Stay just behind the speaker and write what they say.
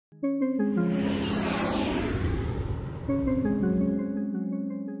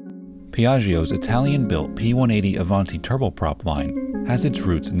Piaggio's Italian-built P.180 Avanti turboprop line has its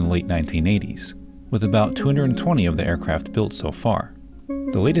roots in the late 1980s, with about 220 of the aircraft built so far.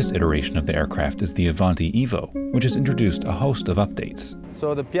 The latest iteration of the aircraft is the Avanti Evo, which has introduced a host of updates.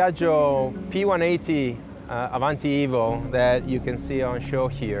 So the Piaggio P.180 Avanti Evo that you can see on show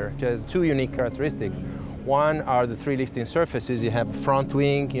here has two unique characteristics. One are the three lifting surfaces. You have a front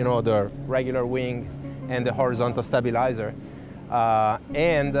wing, the regular wing, and the horizontal stabilizer.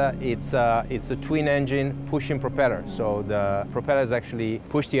 It's a twin-engine pushing propeller, so the propellers actually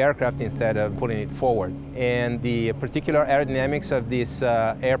push the aircraft instead of pulling it forward. And the particular aerodynamics of this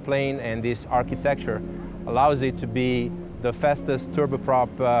airplane and this architecture allows it to be the fastest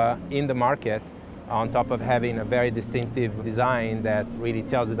turboprop in the market, on top of having a very distinctive design that really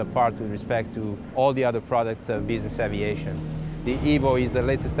tells it apart with respect to all the other products of business aviation. The Evo is the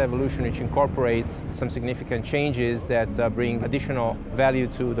latest evolution which incorporates some significant changes that bring additional value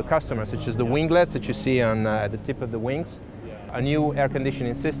to the customer, such as the winglets that you see on the tip of the wings, a new air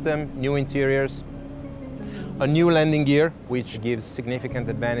conditioning system, new interiors, a new landing gear, which gives significant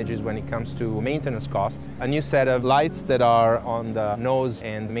advantages when it comes to maintenance cost, a new set of lights that are on the nose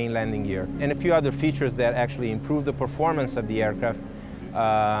and main landing gear, and a few other features that actually improve the performance of the aircraft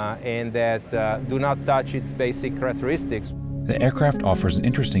and that do not touch its basic characteristics. The aircraft offers an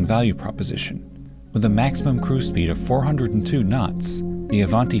interesting value proposition. With a maximum cruise speed of 402 knots, the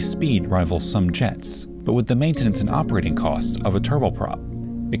Avanti's speed rivals some jets, but with the maintenance and operating costs of a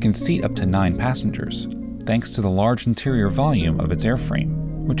turboprop. It can seat up to 9 passengers, thanks to the large interior volume of its airframe,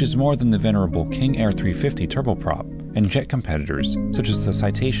 which is more than the venerable King Air 350 turboprop and jet competitors such as the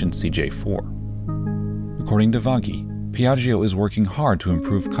Citation CJ4. According to Vaghi, Piaggio is working hard to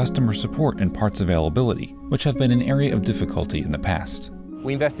improve customer support and parts availability, which have been an area of difficulty in the past.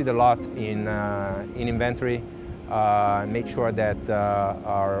 We invested a lot in inventory, make sure that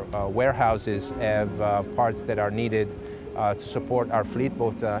our warehouses have parts that are needed to support our fleet,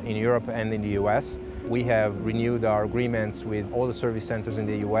 both in Europe and in the US. We have renewed our agreements with all the service centers in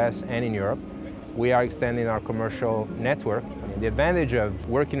the US and in Europe. We are extending our commercial network. The advantage of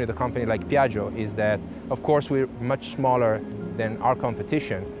working with a company like Piaggio is that, of course, we're much smaller than our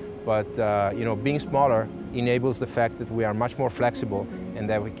competition, but being smaller enables the fact that we are much more flexible and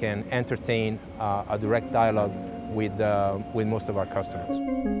that we can entertain a direct dialogue with most of our customers.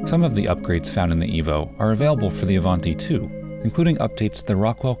 Some of the upgrades found in the Evo are available for the Avanti too, including updates to the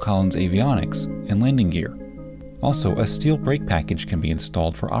Rockwell Collins avionics and landing gear. Also, a steel brake package can be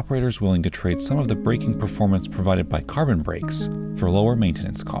installed for operators willing to trade some of the braking performance provided by carbon brakes for lower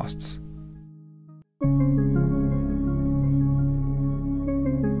maintenance costs.